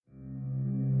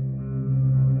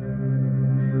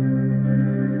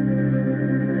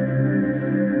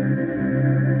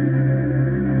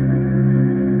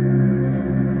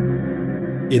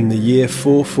year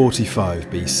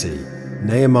 445 BC,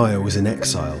 Nehemiah was in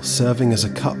exile, serving as a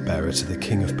cupbearer to the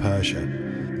king of Persia.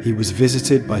 He was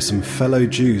visited by some fellow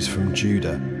Jews from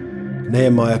Judah.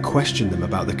 Nehemiah questioned them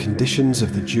about the conditions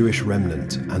of the Jewish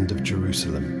remnant and of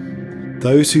Jerusalem.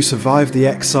 Those who survived the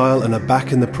exile and are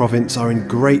back in the province are in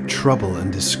great trouble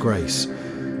and disgrace.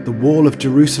 The wall of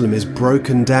Jerusalem is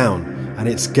broken down, and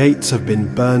its gates have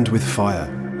been burned with fire.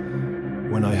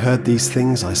 When I heard these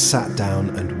things, I sat down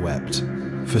and wept.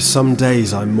 For some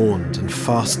days I mourned and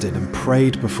fasted and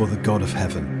prayed before the God of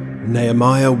heaven.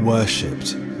 Nehemiah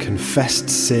worshipped, confessed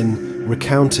sin,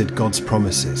 recounted God's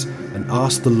promises, and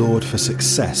asked the Lord for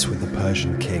success with the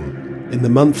Persian king. In the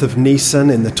month of Nisan,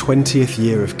 in the 20th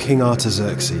year of King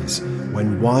Artaxerxes,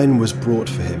 when wine was brought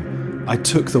for him, I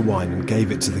took the wine and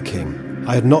gave it to the king.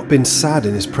 I had not been sad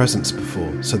in his presence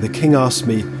before, so the king asked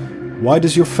me, "Why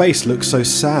does your face look so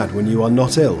sad when you are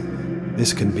not ill?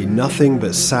 This can be nothing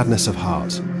but sadness of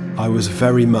heart." I was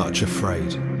very much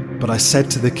afraid, but I said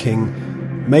to the king,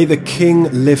 "May the king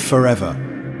live forever.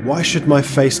 Why should my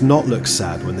face not look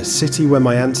sad when the city where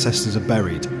my ancestors are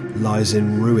buried lies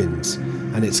in ruins,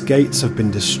 and its gates have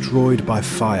been destroyed by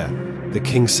fire?" The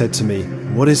king said to me,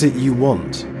 "What is it you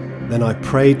want?" Then I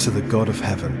prayed to the God of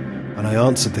heaven, and I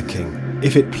answered the king,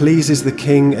 "If it pleases the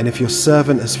king, and if your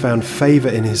servant has found favor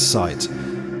in his sight,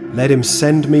 let him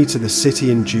send me to the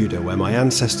city in Judah where my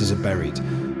ancestors are buried,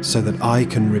 so that I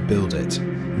can rebuild it."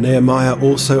 Nehemiah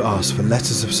also asked for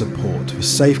letters of support for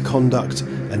safe conduct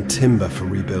and timber for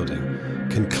rebuilding,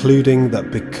 concluding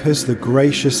that because the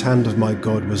gracious hand of my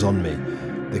God was on me,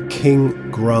 the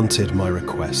king granted my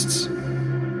requests.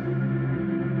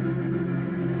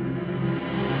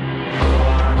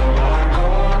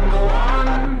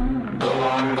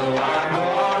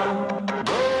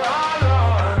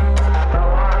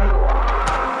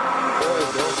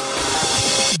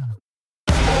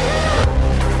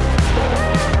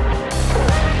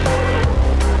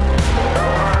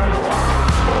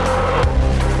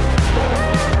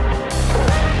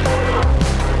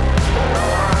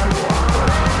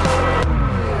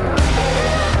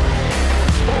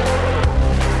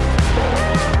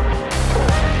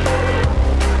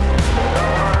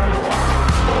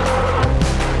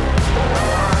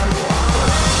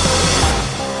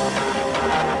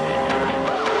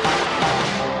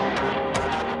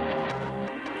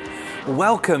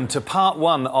 Welcome to part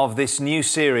one of this new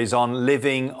series on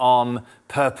living on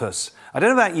purpose. I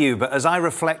don't know about you, but as I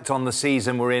reflect on the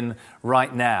season we're in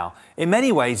right now, in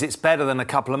many ways it's better than a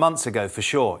couple of months ago for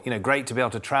sure. You know, great to be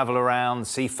able to travel around,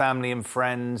 see family and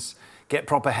friends, get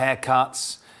proper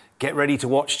haircuts, get ready to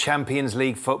watch Champions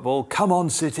League football. Come on,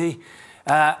 City.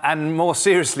 And more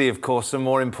seriously, of course, and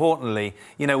more importantly,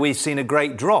 you know, we've seen a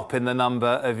great drop in the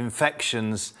number of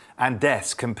infections and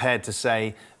deaths compared to,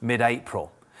 say,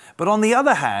 mid-April. But on the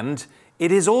other hand,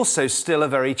 it is also still a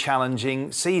very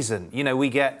challenging season. You know, we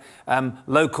get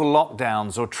local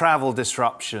lockdowns or travel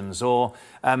disruptions or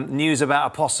news about a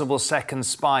possible second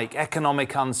spike,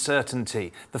 economic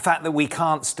uncertainty, the fact that we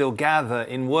can't still gather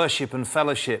in worship and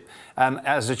fellowship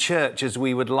as a church as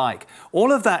we would like.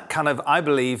 All of that kind of, I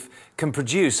believe, can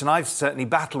produce, and I've certainly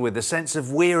battled with, a sense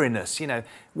of weariness. You know,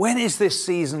 when is this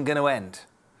season going to end?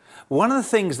 One of the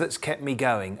things that's kept me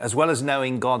going, as well as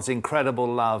knowing God's incredible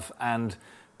love and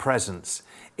presence,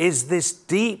 is this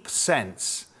deep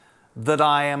sense that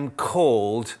I am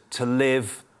called to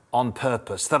live on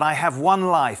purpose, that I have one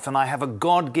life and I have a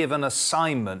God-given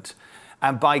assignment,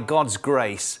 and by God's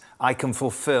grace, I can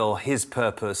fulfill His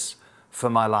purpose for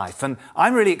my life. And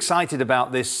I'm really excited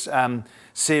about this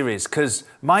series, because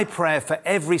my prayer for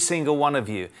every single one of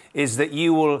you is that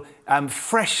you will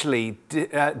freshly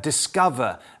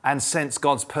discover and sense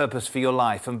God's purpose for your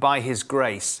life, and by His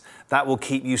grace that will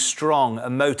keep you strong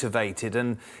and motivated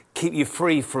and keep you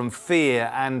free from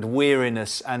fear and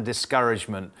weariness and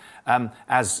discouragement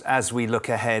as we look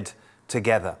ahead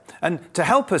together. And to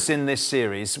help us in this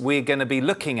series, we're going to be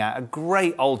looking at a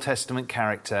great Old Testament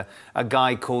character, a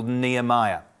guy called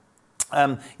Nehemiah.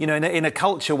 You know, in a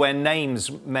culture where names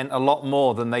meant a lot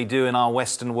more than they do in our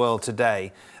Western world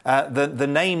today, the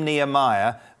name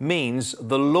Nehemiah means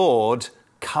the Lord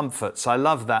comforts. I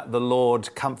love that, the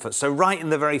Lord comforts. So right in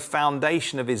the very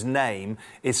foundation of his name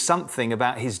is something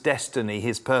about his destiny,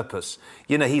 his purpose.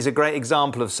 You know, he's a great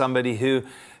example of somebody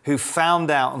who found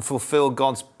out and fulfilled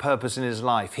God's purpose in his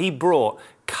life. He brought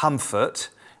comfort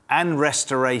and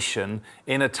restoration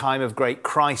in a time of great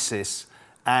crisis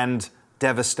and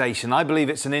devastation. I believe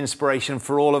it's an inspiration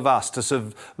for all of us to sort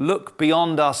of look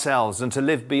beyond ourselves and to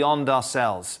live beyond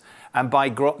ourselves, and by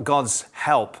God's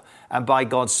help and by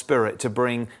God's Spirit to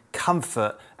bring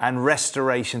comfort and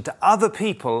restoration to other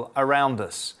people around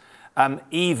us.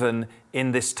 even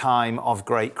in this time of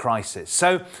great crisis.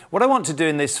 So what I want to do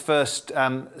in this first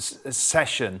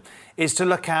session is to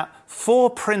look at 4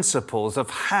 principles of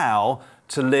how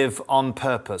to live on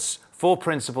purpose. 4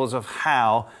 principles of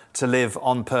how to live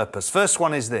on purpose. First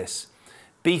one is this: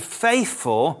 be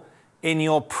faithful in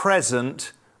your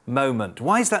present moment.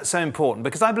 Why is that so important?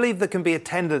 Because I believe there can be a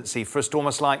tendency for us to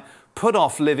almost like put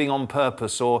off living on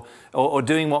purpose or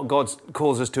doing what God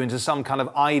calls us to into some kind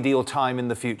of ideal time in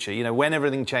the future. You know, when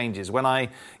everything changes, when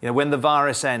the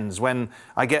virus ends, when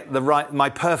I get my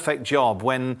perfect job,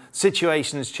 when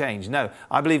situations change. No,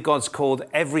 I believe God's called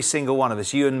every single one of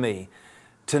us, you and me,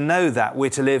 to know that we're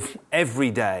to live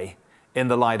every day in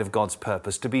the light of God's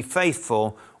purpose, to be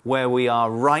faithful where we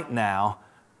are right now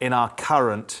in our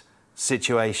current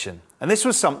situation. And this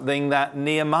was something that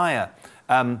Nehemiah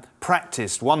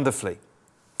practiced wonderfully.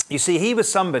 You see, he was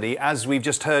somebody, as we've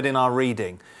just heard in our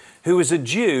reading, who was a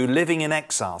Jew living in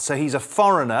exile. So he's a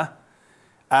foreigner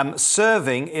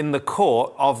serving in the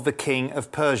court of the king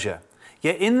of Persia.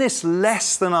 Yet in this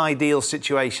less than ideal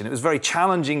situation, it was a very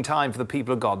challenging time for the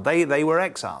people of God. They were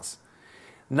exiles.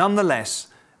 Nonetheless,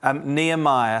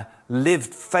 Nehemiah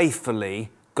lived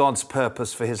faithfully God's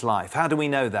purpose for his life. How do we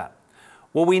know that?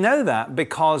 Well, we know that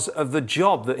because of the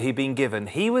job that he'd been given.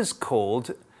 He was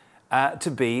called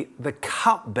to be the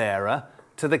cupbearer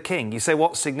to the king. You say,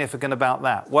 what's significant about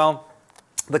that? Well,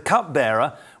 the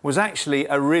cupbearer was actually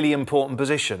a really important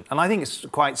position. And I think it's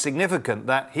quite significant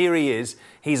that here he is,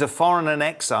 he's a foreigner in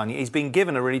exile, and he's been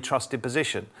given a really trusted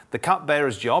position. The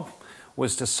cupbearer's job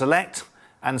was to select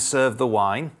and serve the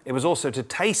wine. It was also to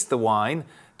taste the wine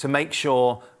to make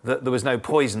sure that there was no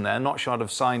poison there. Not sure I'd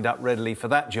have signed up readily for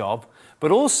that job.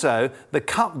 But also, the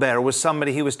cupbearer was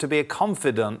somebody who was to be a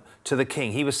confidant to the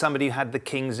king. He was somebody who had the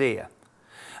king's ear.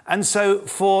 And so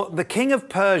for the king of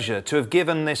Persia to have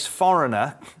given this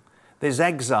foreigner, this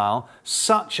exile,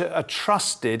 such a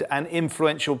trusted and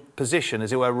influential position,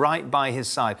 as it were, right by his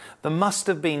side, there must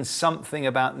have been something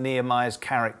about Nehemiah's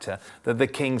character that the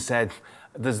king said,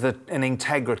 there's an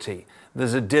integrity,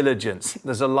 there's a diligence,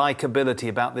 there's a likability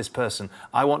about this person.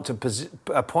 I want to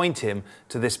appoint him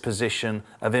to this position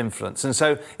of influence. And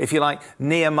so, if you like,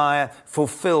 Nehemiah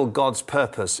fulfilled God's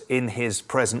purpose in his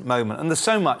present moment. And there's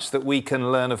so much that we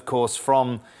can learn, of course,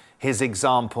 from his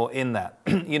example in that.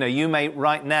 You know, you may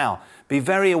right now be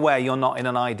very aware you're not in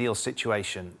an ideal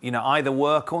situation, you know, either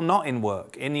work or not in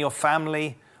work, in your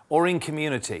family or in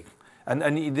community.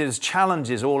 And there's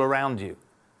challenges all around you.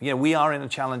 You know, we are in a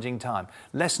challenging time.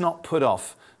 Let's not put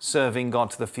off serving God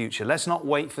to the future. Let's not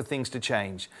wait for things to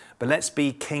change, but let's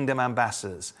be kingdom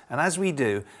ambassadors. And as we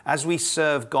do, as we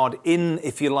serve God in,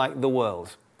 if you like, the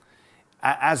world,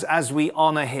 as we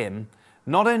honor him,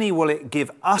 not only will it give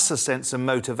us a sense of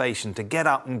motivation to get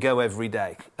up and go every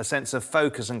day, a sense of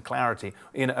focus and clarity,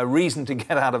 you know, a reason to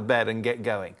get out of bed and get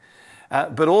going,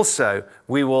 but also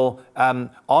we will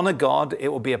honor God. It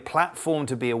will be a platform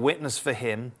to be a witness for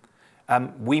him.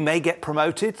 We may get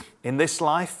promoted in this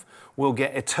life, we'll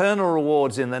get eternal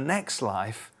rewards in the next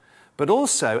life, but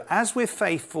also as we're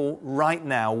faithful right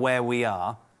now where we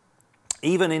are,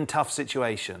 even in tough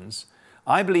situations,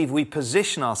 I believe we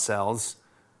position ourselves,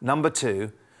 number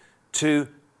 2, to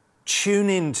tune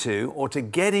into or to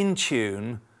get in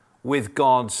tune with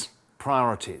God's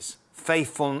priorities.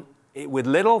 Faithful with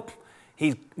little,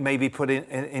 he may be put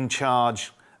in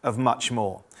charge of much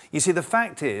more. You see, the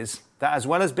fact is that as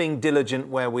well as being diligent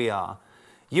where we are,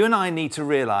 you and I need to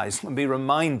realize and be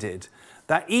reminded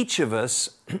that each of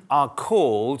us are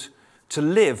called to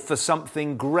live for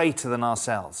something greater than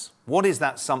ourselves. What is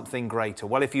that something greater?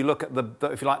 Well, if you look at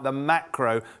the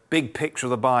macro, big picture of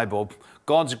the Bible,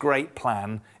 God's great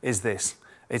plan is this.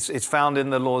 It's found in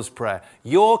the Lord's Prayer.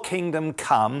 Your kingdom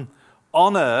come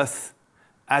on earth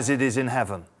as it is in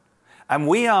heaven. And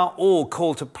we are all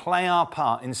called to play our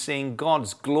part in seeing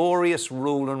God's glorious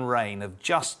rule and reign of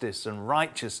justice and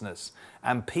righteousness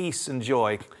and peace and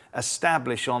joy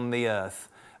established on the earth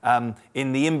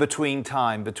in the in-between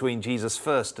time between Jesus'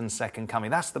 first and second coming.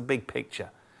 That's the big picture.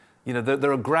 You know,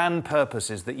 there are grand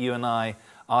purposes that you and I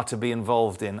are to be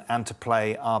involved in and to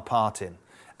play our part in.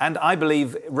 And I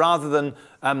believe rather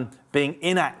than being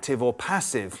inactive or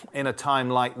passive in a time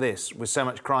like this with so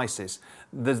much crisis,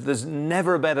 there's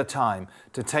never a better time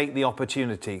to take the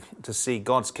opportunity to see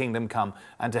God's kingdom come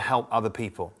and to help other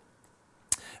people.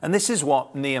 And this is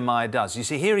what Nehemiah does. You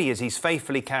see, here he is. He's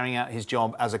faithfully carrying out his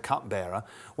job as a cupbearer.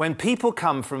 When people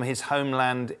come from his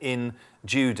homeland in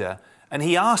Judah, and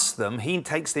he asks them, he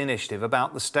takes the initiative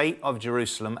about the state of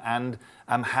Jerusalem and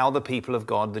how the people of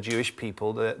God, the Jewish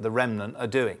people, the remnant, are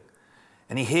doing.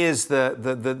 And he hears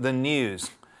the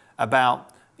news about,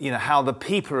 how the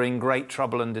people are in great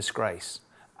trouble and disgrace,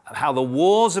 how the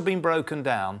walls have been broken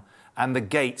down and the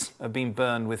gates have been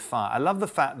burned with fire. I love the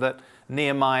fact that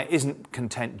Nehemiah isn't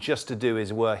content just to do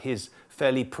his work, his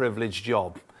fairly privileged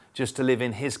job, just to live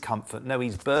in his comfort. No,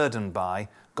 he's burdened by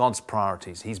God's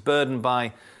priorities. He's burdened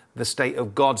by the state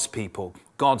of God's people,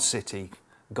 God's city,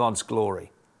 God's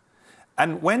glory.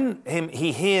 And when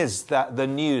he hears the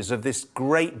news of this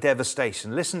great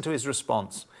devastation, listen to his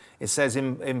response. It says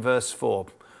in verse 4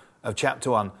 of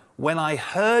chapter 1, "When I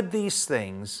heard these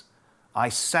things, I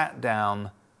sat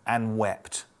down and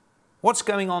wept." What's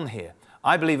going on here?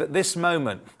 I believe at this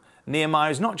moment,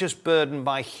 Nehemiah is not just burdened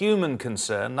by human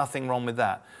concern, nothing wrong with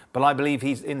that, but I believe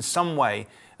he's in some way,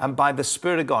 and by the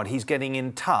Spirit of God, he's getting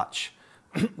in touch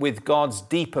with God's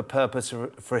deeper purpose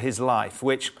for his life,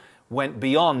 which went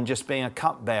beyond just being a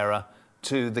cupbearer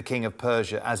to the king of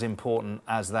Persia, as important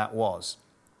as that was.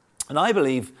 And I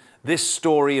believe this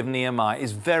story of Nehemiah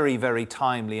is very, very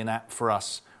timely and apt for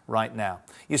us right now.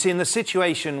 You see, in the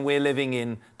situation we're living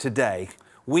in today,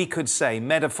 we could say,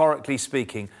 metaphorically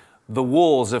speaking, the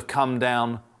walls have come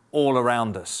down all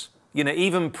around us.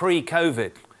 Even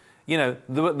pre-COVID,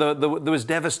 there was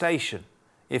devastation.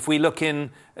 If we look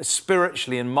in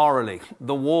spiritually and morally,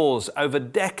 the walls over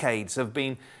decades have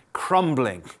been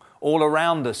crumbling all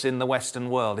around us in the Western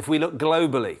world. If we look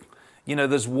globally,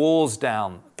 there's walls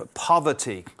down, but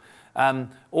poverty,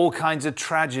 all kinds of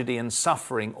tragedy and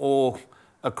suffering all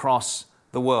across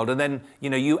the world. And then,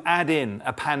 you add in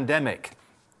a pandemic,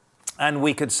 and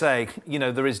we could say,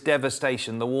 there is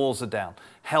devastation, the walls are down,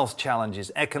 health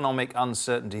challenges, economic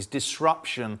uncertainties,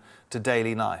 disruption to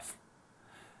daily life.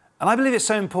 And I believe it's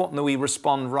so important that we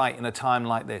respond right in a time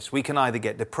like this. We can either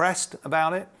get depressed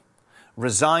about it,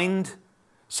 resigned,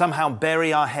 somehow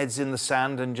bury our heads in the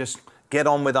sand and just get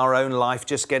on with our own life,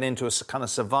 just get into a kind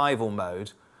of survival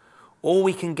mode, or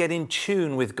we can get in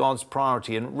tune with God's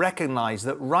priority and recognize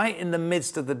that right in the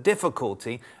midst of the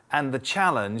difficulty and the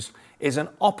challenge is an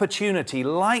opportunity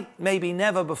like maybe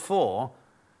never before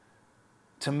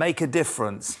to make a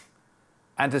difference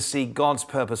and to see God's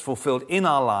purpose fulfilled in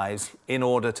our lives in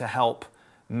order to help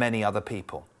many other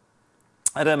people.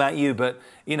 I don't know about you, but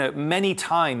many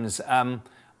times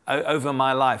over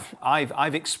my life,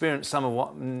 I've experienced some of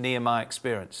what Nehemiah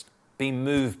experienced, being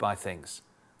moved by things,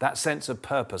 that sense of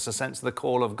purpose, a sense of the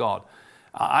call of God.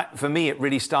 For me, it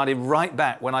really started right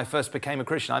back when I first became a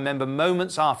Christian. I remember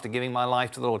moments after giving my life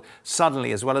to the Lord,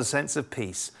 suddenly, as well as a sense of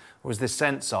peace, was this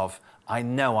sense of, I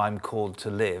know I'm called to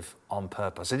live on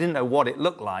purpose. I didn't know what it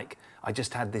looked like. I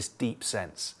just had this deep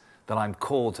sense that I'm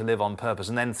called to live on purpose.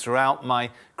 And then throughout my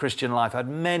Christian life, I had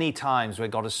many times where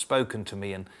God has spoken to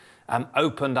me and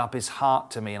opened up his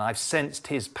heart to me. And I've sensed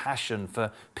his passion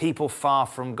for people far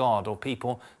from God, or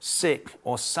people sick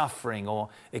or suffering or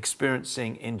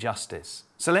experiencing injustice.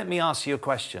 So let me ask you a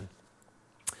question.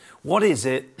 What is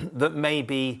it that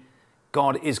maybe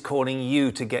God is calling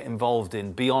you to get involved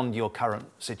in beyond your current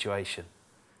situation?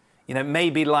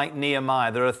 Maybe like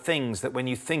Nehemiah, there are things that when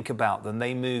you think about them,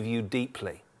 they move you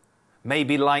deeply.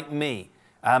 Maybe like me,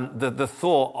 the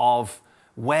thought of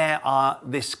where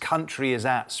this country is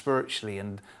at spiritually,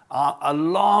 and a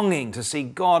longing to see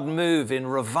God move in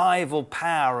revival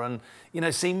power and,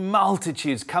 see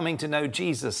multitudes coming to know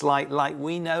Jesus like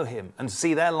we know him and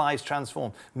see their lives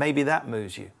transformed. Maybe that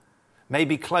moves you.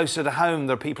 Maybe closer to home,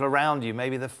 there are people around you,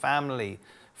 maybe the family,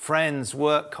 friends,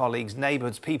 work colleagues,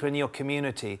 neighbors, people in your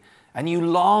community, and you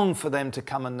long for them to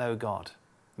come and know God.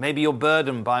 Maybe you're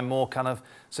burdened by more kind of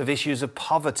sort of issues of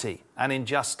poverty and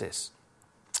injustice,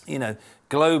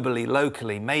 globally,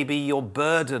 locally. Maybe you're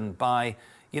burdened by,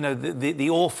 the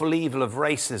awful evil of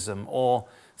racism, or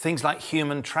things like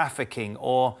human trafficking,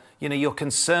 or, you're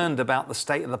concerned about the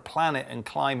state of the planet and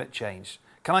climate change.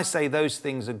 Can I say those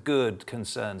things are good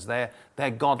concerns? They're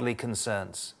godly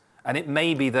concerns. And it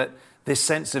may be that this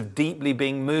sense of deeply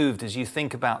being moved as you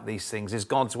think about these things is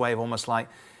God's way of almost like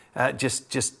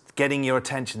just getting your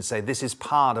attention, say, this is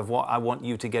part of what I want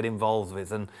you to get involved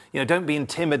with. And, don't be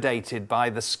intimidated by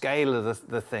the scale of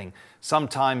the thing.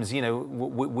 Sometimes,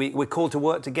 we're called to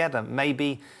work together.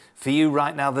 Maybe for you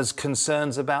right now, there's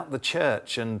concerns about the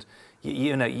church, and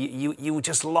you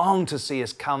just long to see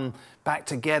us come back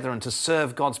together and to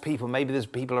serve God's people. Maybe there's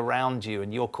people around you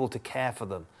and you're called to care for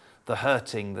them, the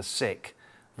hurting, the sick,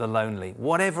 the lonely.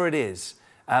 Whatever it is,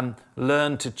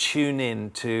 learn to tune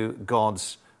in to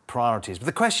God's priorities. But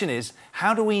the question is,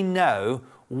 how do we know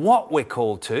what we're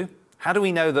called to? How do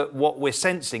we know that what we're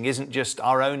sensing isn't just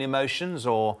our own emotions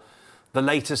or the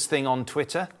latest thing on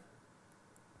Twitter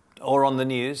or on the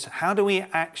news? How do we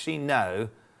actually know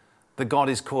that God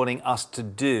is calling us to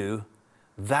do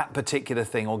that particular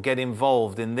thing or get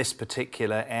involved in this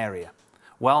particular area?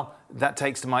 Well, that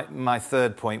takes to my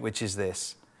third point, which is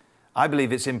this. I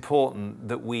believe it's important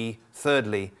that we,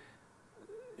 thirdly,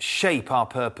 shape our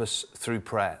purpose through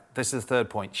prayer. This is the third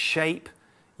point. Shape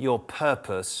your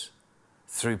purpose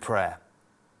through prayer.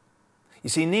 You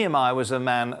see, Nehemiah was a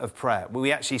man of prayer.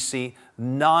 We actually see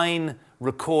 9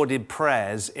 recorded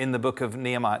prayers in the book of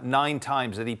Nehemiah, 9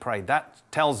 times that he prayed. That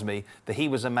tells me that he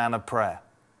was a man of prayer.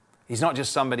 He's not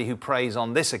just somebody who prays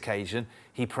on this occasion,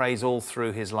 he prays all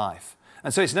through his life.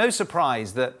 And so it's no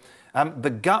surprise that the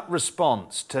gut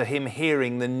response to him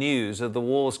hearing the news of the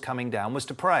walls coming down was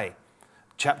to pray.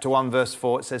 Chapter 1, verse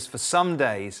 4, it says, "For some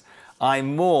days I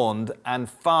mourned and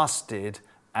fasted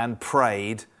and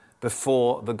prayed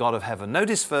before the God of heaven."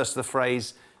 Notice first the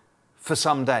phrase, "for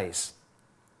some days."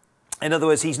 In other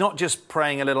words, he's not just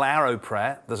praying a little arrow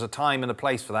prayer. There's a time and a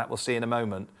place for that. We'll see in a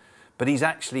moment. But he's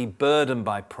actually burdened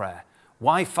by prayer.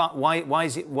 Why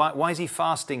is he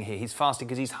fasting here? He's fasting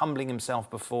because he's humbling himself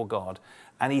before God.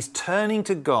 And he's turning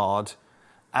to God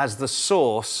as the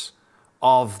source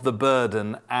of the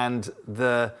burden and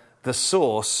the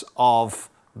source of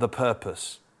the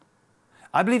purpose.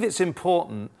 I believe it's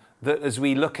important that as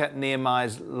we look at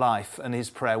Nehemiah's life and his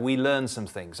prayer, we learn some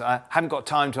things. I haven't got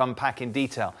time to unpack in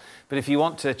detail, but if you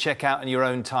want to check out in your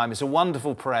own time, it's a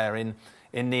wonderful prayer in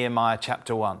Nehemiah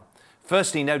chapter 1.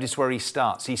 Firstly, notice where he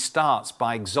starts. He starts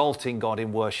by exalting God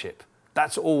in worship.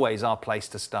 That's always our place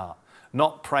to start.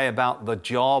 Not pray about the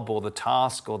job or the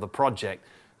task or the project.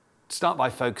 Start by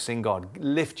focusing God.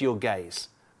 Lift your gaze.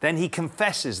 Then he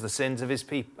confesses the sins of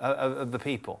the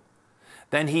people.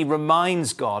 Then he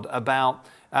reminds God about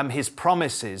his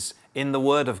promises in the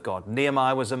Word of God.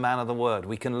 Nehemiah was a man of the Word.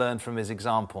 We can learn from his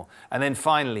example. And then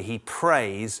finally, he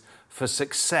prays for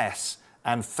success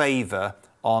and favor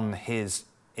on his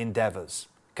endeavors.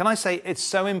 Can I say it's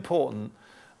so important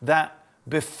that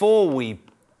before we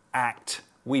act,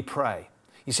 we pray.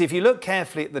 You see, if you look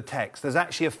carefully at the text, there's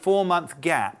actually a 4-month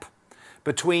gap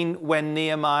between when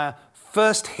Nehemiah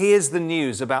first hears the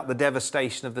news about the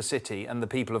devastation of the city and the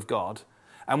people of God,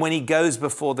 and when he goes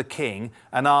before the king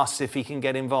and asks if he can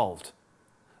get involved.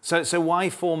 So why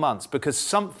 4 months? Because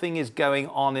something is going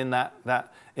on in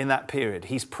that period.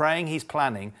 He's praying, he's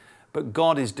planning, but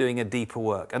God is doing a deeper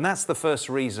work. And that's the first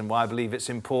reason why I believe it's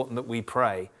important that we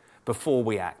pray before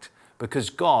we act, because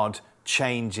God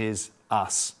changes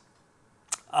us.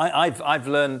 I've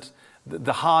learned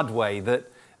the hard way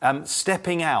that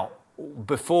stepping out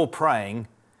before praying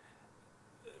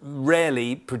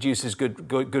rarely produces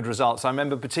good results. I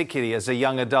remember particularly as a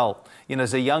young adult,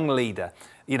 as a young leader,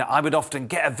 I would often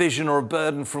get a vision or a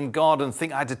burden from God and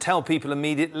think I had to tell people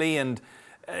immediately and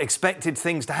expected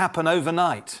things to happen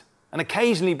overnight. And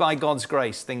occasionally by God's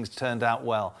grace, things turned out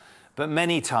well. But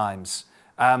many times,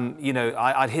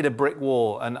 I'd hit a brick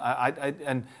wall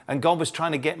and God was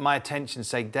trying to get my attention,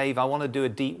 saying, "Dave, I want to do a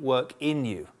deep work in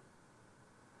you.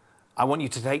 I want you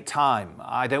to take time.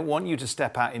 I don't want you to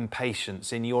step out in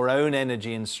patience, in your own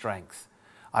energy and strength.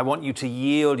 I want you to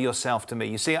yield yourself to me."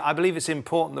 You see, I believe it's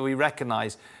important that we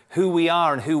recognize who we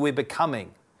are and who we're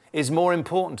becoming is more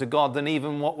important to God than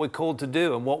even what we're called to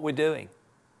do and what we're doing.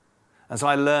 And so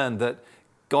I learned that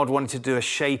God wanted to do a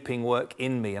shaping work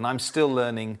in me, and I'm still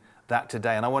learning that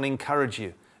today. And I want to encourage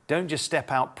you, don't just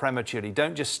step out prematurely.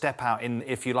 Don't just step out in,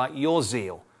 if you like, your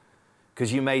zeal,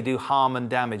 because you may do harm and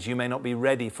damage. You may not be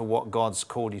ready for what God's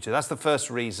called you to. That's the first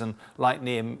reason, like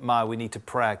Nehemiah, we need to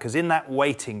pray, because in that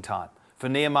waiting time, for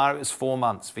Nehemiah it was 4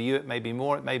 months. For you it may be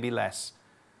more, it may be less.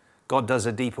 God does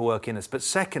a deeper work in us. But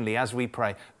secondly, as we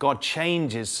pray, God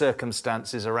changes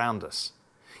circumstances around us.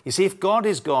 You see, if God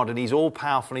is God and he's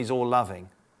all-powerful and he's all-loving,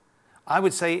 I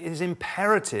would say it is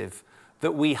imperative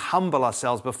that we humble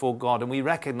ourselves before God and we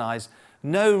recognize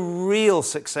no real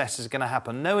success is going to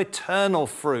happen, no eternal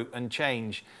fruit and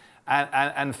change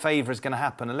and favor is going to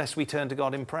happen unless we turn to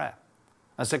God in prayer.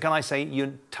 And so can I say,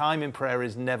 your time in prayer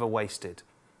is never wasted.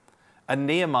 And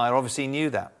Nehemiah obviously knew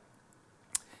that.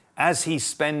 As he's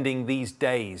spending these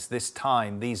days, this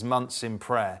time, these months in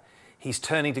prayer, he's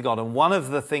turning to God. And one of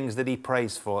the things that he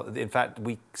prays for, in fact,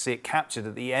 we see it captured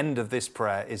at the end of this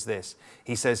prayer, is this.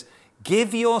 He says,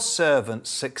 "Give your servant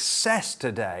success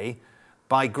today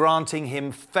by granting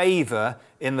him favor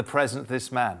in the presence of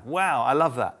this man." Wow, I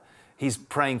love that. He's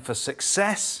praying for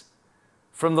success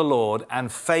from the Lord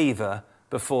and favor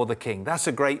before the king. That's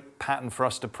a great pattern for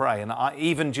us to pray. And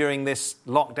even during this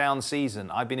lockdown season,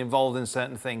 I've been involved in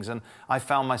certain things and I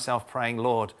found myself praying,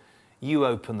 "Lord, you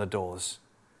open the doors.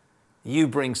 You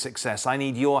bring success. I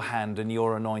need your hand and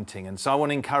your anointing." And so I want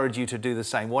to encourage you to do the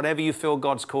same. Whatever you feel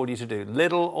God's called you to do,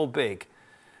 little or big,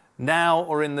 now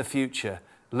or in the future,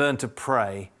 learn to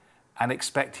pray and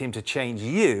expect him to change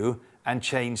you and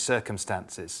change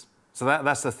circumstances. So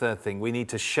that's the third thing. We need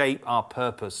to shape our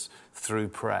purpose through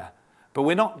prayer. But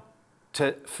we're not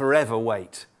to forever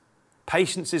wait.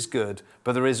 Patience is good,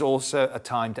 but there is also a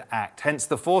time to act. Hence,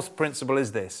 the fourth principle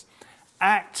is this: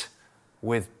 act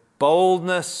with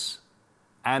boldness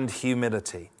and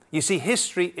humility. You see,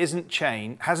 history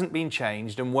hasn't been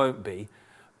changed and won't be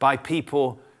by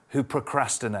people who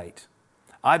procrastinate.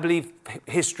 I believe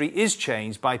history is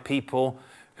changed by people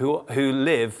who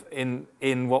live in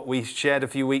what we shared a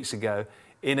few weeks ago,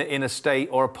 in a state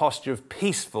or a posture of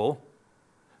peaceful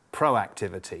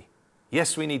proactivity.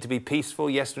 Yes, we need to be peaceful.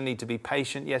 Yes, we need to be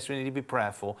patient. Yes, we need to be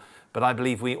prayerful. But I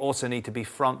believe we also need to be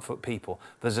front foot people.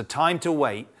 There's a time to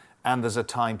wait and there's a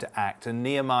time to act. And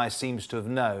Nehemiah seems to have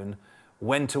known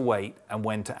when to wait and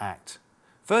when to act.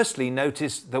 Firstly,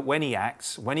 notice that when he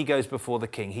acts, when he goes before the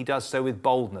king, he does so with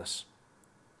boldness.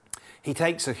 He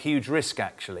takes a huge risk,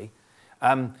 actually.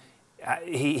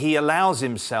 He allows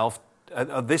himself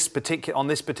on this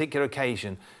particular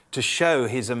occasion to show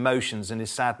his emotions and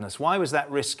his sadness. Why was that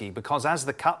risky? Because as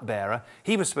the cupbearer,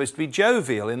 he was supposed to be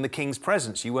jovial in the king's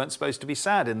presence. You weren't supposed to be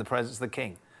sad in the presence of the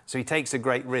king. So he takes a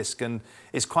great risk, and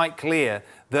it's quite clear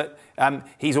that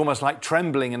he's almost like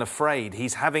trembling and afraid.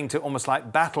 He's having to almost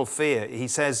like battle fear. He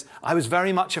says, I was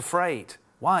very much afraid.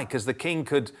 Why? Because the king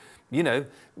could,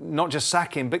 not just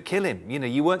sack him, but kill him.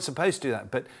 You weren't supposed to do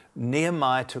that. But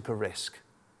Nehemiah took a risk.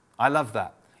 I love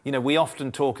that. We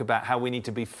often talk about how we need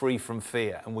to be free from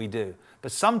fear, and we do.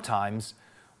 But sometimes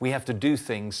we have to do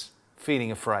things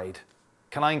feeling afraid.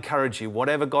 Can I encourage you,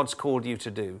 whatever God's called you to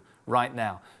do right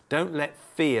now, don't let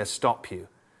fear stop you.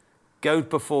 Go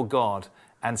before God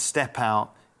and step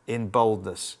out in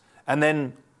boldness. And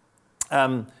then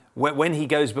when he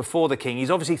goes before the king,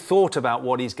 he's obviously thought about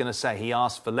what he's going to say. He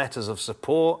asked for letters of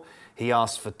support. He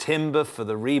asked for timber for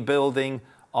the rebuilding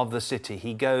of the city.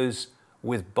 He goes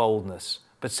with boldness.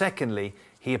 But secondly,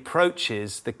 he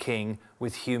approaches the king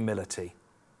with humility.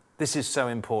 This is so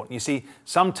important. You see,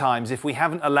 sometimes if we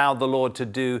haven't allowed the Lord to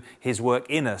do his work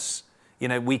in us,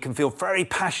 we can feel very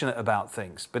passionate about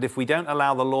things. But if we don't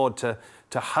allow the Lord to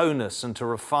hone us and to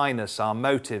refine us, our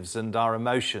motives and our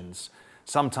emotions,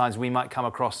 sometimes we might come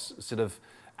across sort of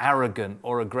arrogant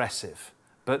or aggressive.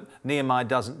 But Nehemiah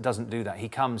doesn't do that.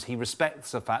 He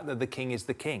respects the fact that the king is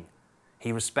the king.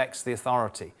 He respects the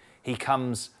authority. He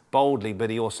comes boldly, but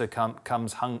he also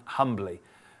comes humbly.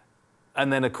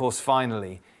 And then, of course,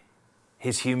 finally,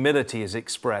 his humility is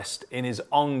expressed in his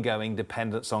ongoing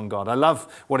dependence on God. I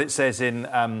love what it says in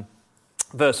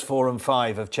verse 4 and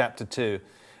 5 of chapter 2.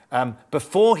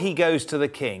 Before he goes to the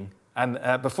king, and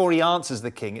before he answers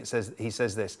the king, he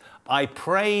says this: I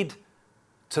prayed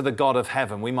to the God of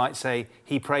heaven. We might say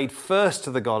he prayed first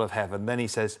to the God of heaven. Then he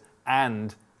says,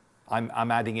 and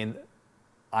I'm adding in,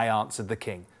 I answered the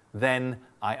king. Then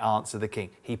I answered the king.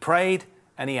 He prayed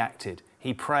and he acted.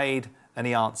 He prayed and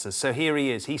he answers. So here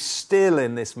he is. He's still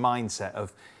in this mindset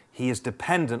of he is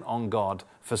dependent on God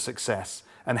for success.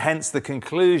 And hence the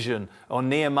conclusion, or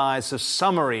Nehemiah's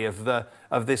summary of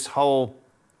this whole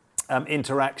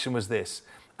interaction was this: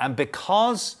 and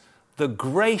because the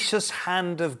gracious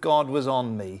hand of God was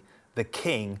on me, the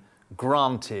king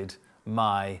granted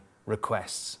my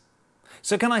requests.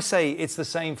 So can I say it's the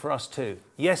same for us too?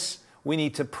 Yes, we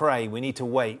need to pray, we need to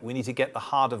wait, we need to get the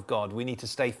heart of God, we need to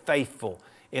stay faithful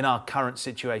in our current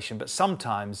situation, but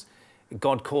sometimes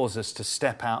God calls us to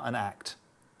step out and act.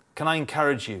 Can I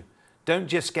encourage you? Don't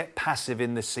just get passive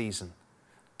in this season.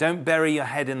 Don't bury your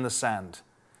head in the sand,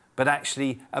 but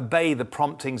actually obey the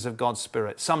promptings of God's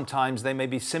Spirit. Sometimes they may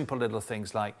be simple little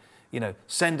things like,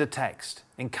 send a text,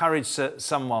 encourage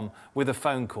someone with a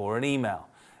phone call or an email,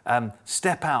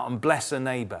 step out and bless a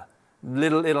neighbor.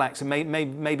 Little acts, and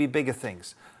maybe bigger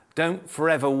things. Don't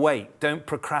forever wait. Don't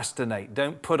procrastinate.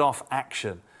 Don't put off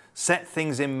action. Set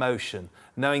things in motion,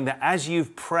 knowing that as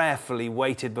you've prayerfully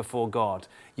waited before God,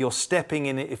 you're stepping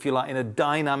in, if you like, in a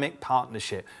dynamic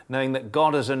partnership, knowing that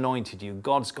God has anointed you,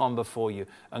 God's gone before you,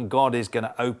 and God is going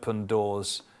to open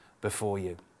doors before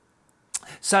you.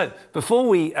 So before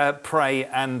we pray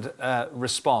and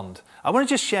respond, I want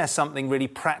to just share something really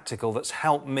practical that's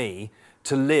helped me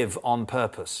to live on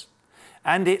purpose.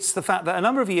 And it's the fact that a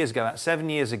number of years ago, about 7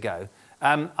 years ago,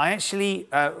 I actually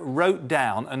wrote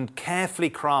down and carefully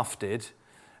crafted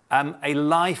a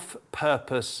life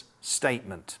purpose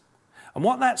statement. And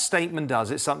what that statement does,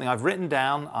 it's something I've written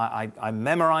down, I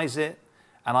memorize it,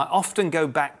 and I often go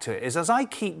back to it, is as I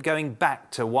keep going back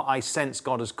to what I sense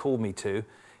God has called me to,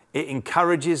 it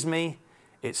encourages me,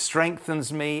 it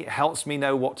strengthens me, it helps me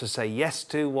know what to say yes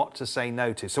to, what to say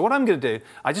no to. So what I'm going to do,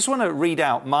 I just want to read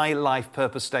out my life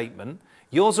purpose statement.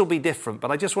 Yours will be different, but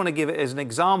I just want to give it as an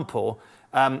example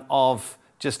of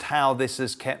just how this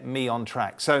has kept me on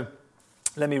track. So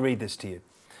let me read this to you.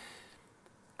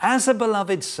 As a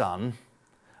beloved son,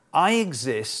 I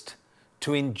exist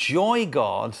to enjoy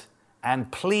God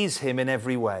and please him in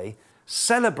every way,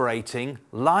 celebrating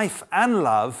life and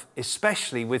love,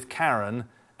 especially with Karen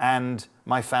and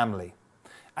my family.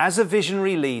 As a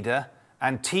visionary leader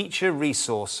and teacher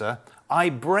resourcer, I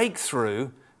break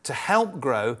through to help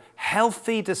grow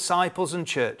healthy disciples and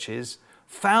churches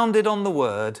founded on the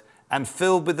Word and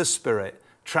filled with the Spirit,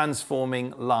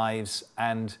 transforming lives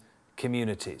and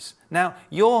communities. Now,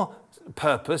 your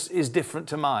purpose is different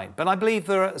to mine, but I believe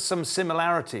there are some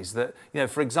similarities that,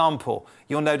 for example,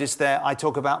 you'll notice there I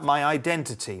talk about my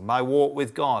identity, my walk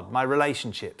with God, my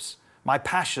relationships, my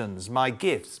passions, my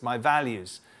gifts, my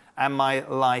values, and my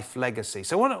life legacy.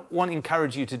 So what I want to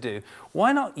encourage you to do,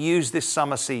 why not use this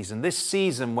summer season, this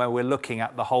season where we're looking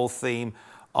at the whole theme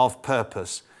of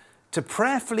purpose, to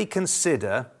prayerfully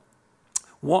consider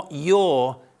what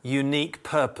your unique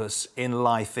purpose in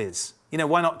life is.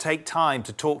 Why not take time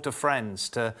to talk to friends,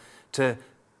 to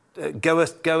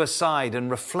go aside and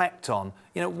reflect on,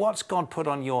 what's God put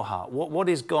on your heart? What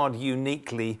is God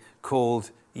uniquely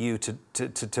called you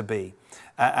to be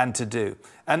and to do?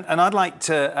 And I'd like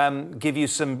to give you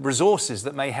some resources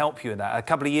that may help you in that. A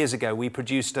couple of years ago, we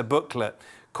produced a booklet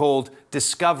called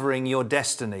Discovering Your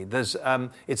Destiny.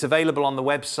 It's available on the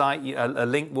website. A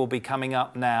link will be coming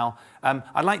up now.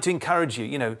 I'd like to encourage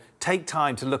you, take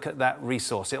time to look at that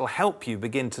resource. It'll help you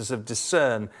begin to sort of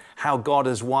discern how God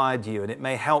has wired you, and it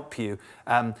may help you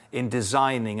in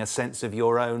designing a sense of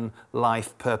your own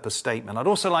life purpose statement. I'd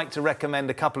also like to recommend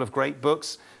a couple of great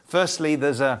books. Firstly,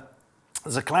 there's a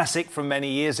classic from many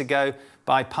years ago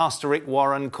by Pastor Rick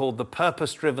Warren called The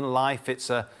Purpose-Driven Life. It's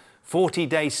a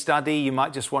 40-day study. You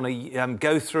might just want to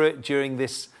go through it during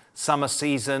this summer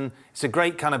season. It's a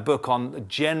great kind of book on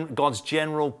God's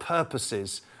general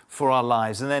purposes for our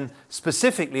lives, and then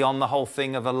specifically on the whole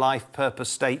thing of a life purpose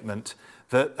statement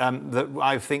that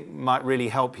I think might really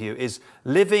help you is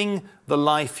Living the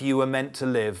Life You Were Meant to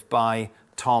Live by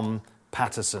Tom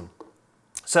Patterson.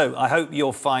 So I hope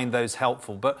you'll find those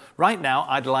helpful. But right now,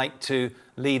 I'd like to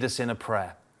lead us in a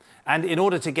prayer. And in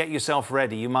order to get yourself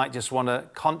ready, you might just want to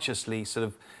consciously sort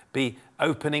of be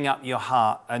opening up your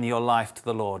heart and your life to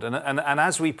the Lord. And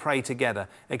as we pray together,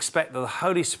 expect that the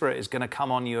Holy Spirit is going to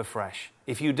come on you afresh.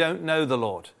 If you don't know the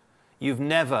Lord, you've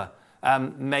never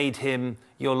made him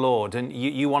your Lord, and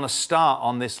you want to start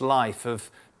on this life of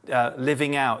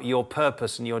living out your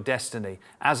purpose and your destiny,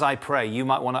 as I pray, you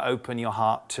might want to open your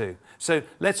heart too. So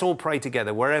let's all pray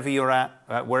together. Wherever you're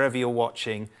at, wherever you're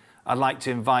watching, I'd like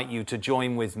to invite you to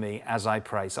join with me as I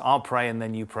pray. So I'll pray and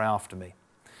then you pray after me.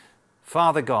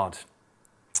 Father God,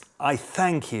 I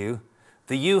thank you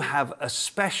that you have a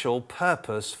special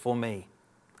purpose for me.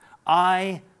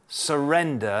 I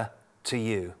surrender to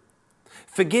you.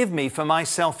 Forgive me for my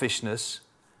selfishness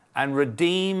and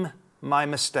redeem my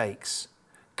mistakes.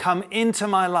 Come into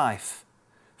my life,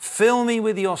 fill me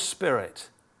with your Spirit,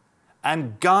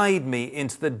 and guide me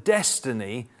into the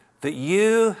destiny that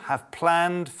you have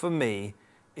planned for me.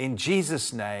 In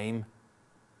Jesus' name,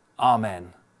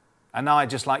 amen. And now I'd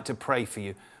just like to pray for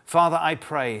you. Father, I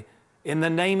pray in the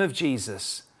name of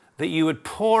Jesus that you would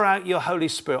pour out your Holy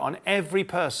Spirit on every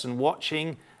person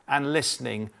watching and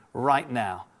listening right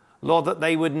now. Lord, that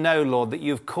they would know, Lord, that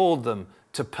you've called them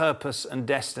to purpose and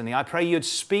destiny. I pray you'd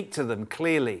speak to them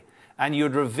clearly and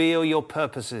you'd reveal your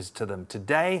purposes to them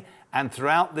today and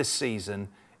throughout this season.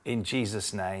 In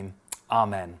Jesus' name,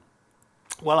 amen.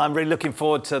 Well, I'm really looking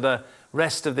forward to the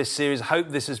rest of this series. I hope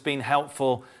this has been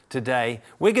helpful today.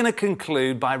 We're going to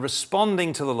conclude by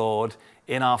responding to the Lord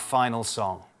in our final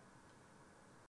song.